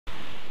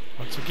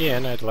Once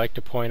again, I'd like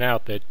to point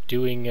out that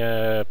doing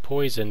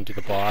poison to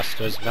the boss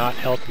does not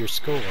help your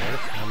score.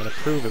 I'm going to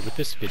prove it with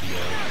this video.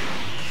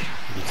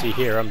 You can see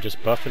here I'm just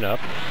buffing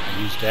up.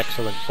 I used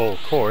excellent full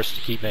course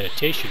to keep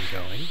meditation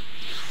going.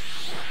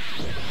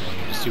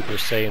 Super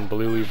Saiyan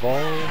Blue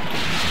evolved.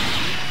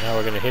 Now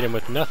we're going to hit him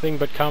with nothing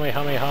but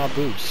Kamehameha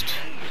boost.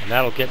 And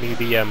that'll get me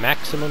the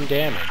maximum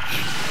damage.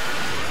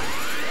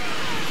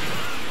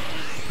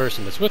 The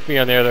person that's with me,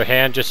 on the other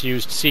hand, just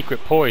used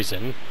secret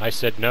poison. I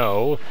said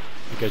no,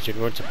 because you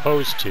weren't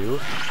supposed to.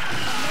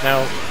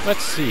 Now,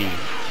 let's see.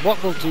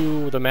 What will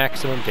do the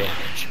maximum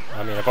damage?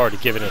 I mean, I've already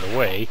given it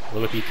away.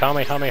 Will it be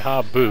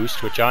Kamehameha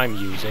boost, which I'm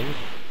using?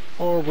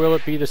 Or will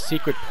it be the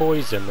secret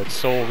poison that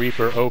Soul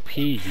Reaper OP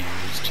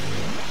used?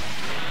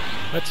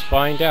 Let's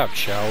find out,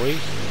 shall we?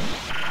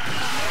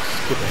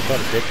 Skip ahead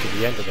a bit to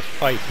the end of the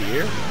fight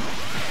here.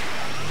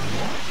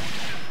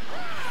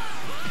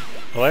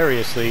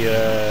 Hilariously,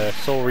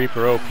 Soul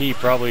Reaper OP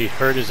probably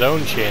hurt his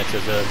own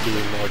chances of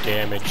doing more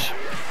damage.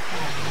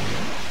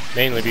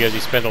 Mainly because he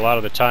spent a lot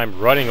of the time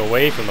running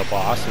away from the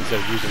boss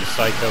instead of using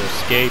Psycho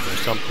Escape or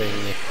something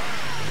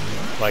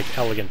like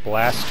Elegant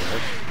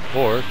Blaster.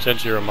 Or,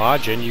 since you're a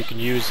Majin, you can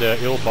use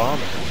Ill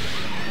Bomber.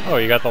 Oh,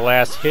 you got the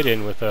last hit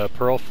in with a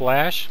Pearl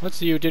Flash? Let's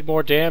see who did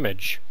more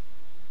damage.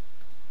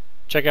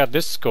 Check out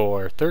this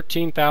score,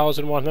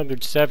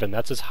 13,107.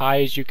 That's as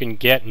high as you can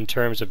get in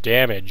terms of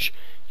damage.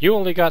 You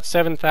only got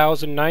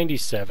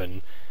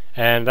 7,097.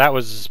 And that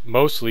was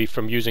mostly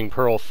from using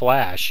Pearl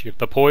Flash.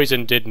 The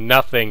poison did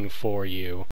nothing for you.